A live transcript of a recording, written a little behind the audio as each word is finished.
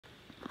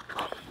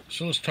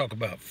So let's talk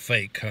about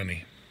fake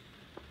honey.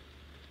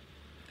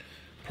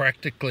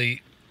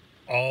 Practically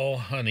all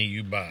honey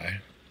you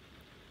buy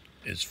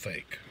is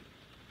fake.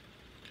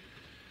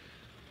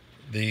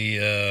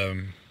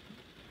 You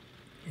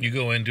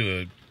go into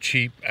a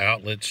cheap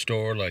outlet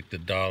store like the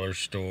dollar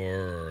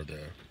store or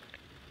the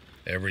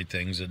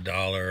Everything's a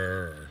Dollar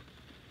or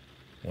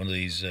one of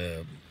these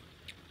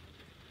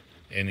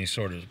any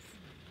sort of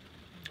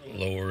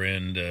lower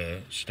end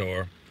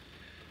store,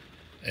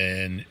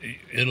 and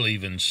it'll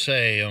even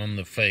say on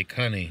the fake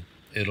honey,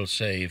 it'll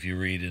say, if you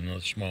read in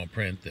the small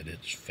print, that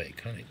it's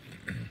fake honey.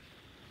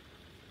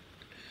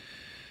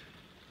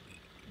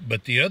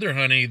 But the other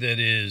honey that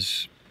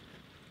is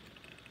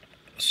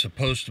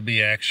supposed to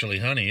be actually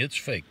honey, it's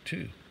fake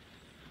too.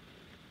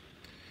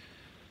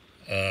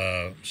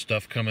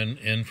 Stuff coming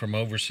in from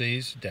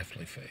overseas,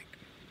 definitely fake.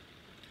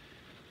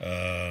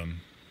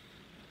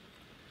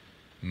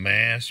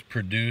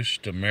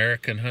 Mass-produced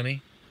American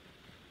honey,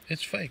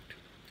 it's faked.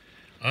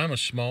 I'm a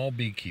small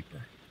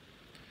beekeeper,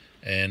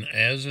 and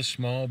as a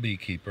small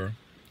beekeeper,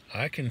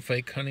 I can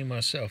fake honey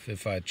myself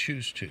if I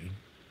choose to.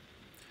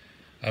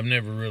 I've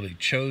never really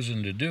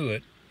chosen to do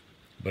it,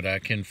 but I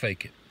can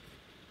fake it.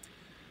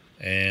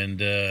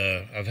 And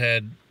I've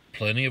had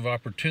plenty of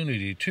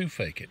opportunity to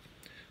fake it.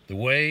 The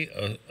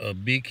way a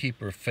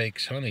beekeeper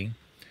fakes honey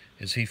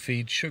is he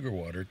feeds sugar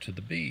water to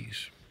the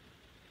bees.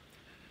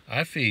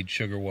 I feed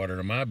sugar water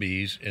to my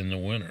bees in the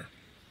winter,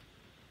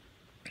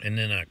 and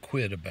then I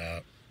quit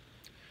about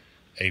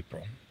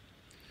April.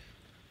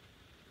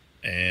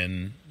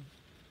 And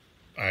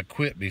I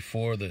quit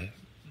before the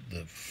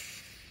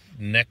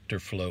nectar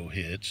flow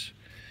hits,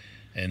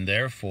 and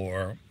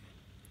therefore,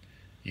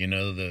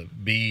 the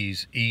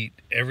bees eat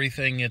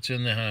everything that's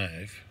in the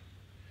hive.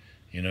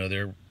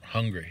 They're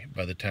hungry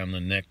by the time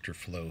the nectar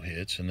flow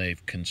hits, and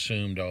they've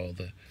consumed all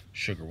the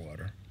sugar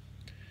water.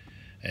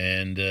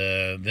 And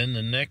then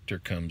the nectar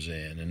comes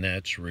in, and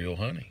that's real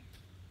honey.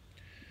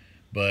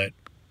 But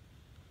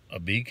a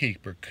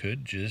beekeeper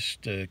could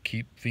just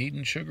keep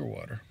feeding sugar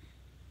water.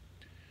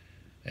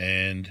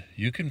 And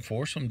you can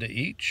force them to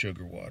eat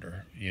sugar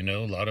water. A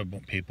lot of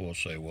people will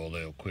say, well,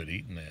 they'll quit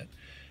eating that.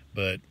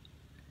 But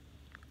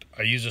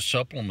I use a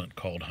supplement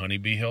called Honey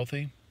Bee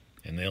Healthy,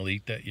 and they'll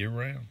eat that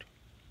year-round.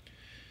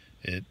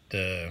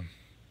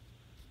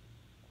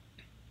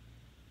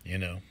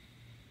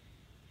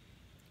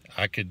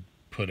 I could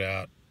put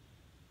out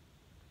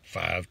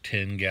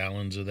 5-10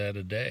 gallons of that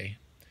a day,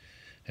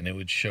 and it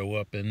would show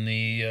up in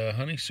the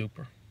honey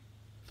super.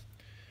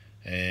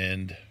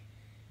 And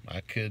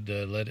I could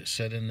let it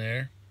sit in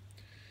there,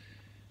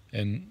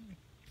 and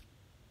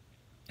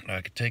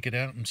I could take it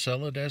out and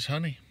sell it as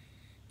honey.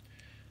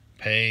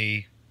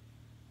 Pay,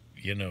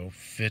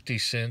 50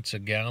 cents a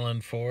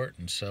gallon for it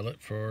and sell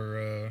it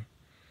for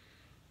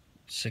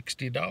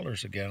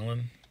 $60 a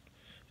gallon.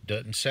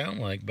 Doesn't sound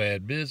like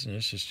bad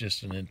business. It's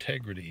just an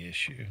integrity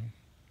issue.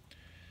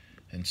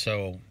 And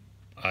so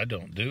I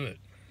don't do it,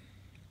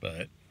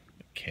 but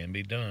it can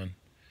be done.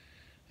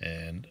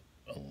 And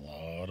a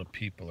lot of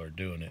people are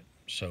doing it.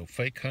 So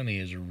fake honey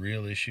is a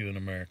real issue in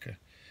America.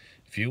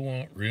 If you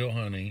want real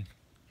honey,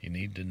 you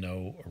need to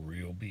know a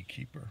real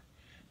beekeeper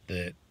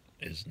that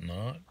is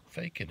not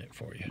faking it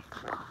for you.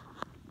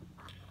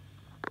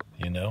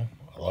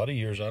 A lot of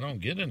years I don't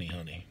get any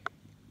honey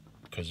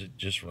because it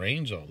just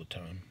rains all the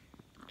time.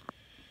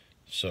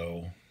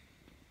 So,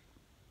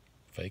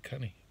 fake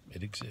honey,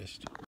 it exists.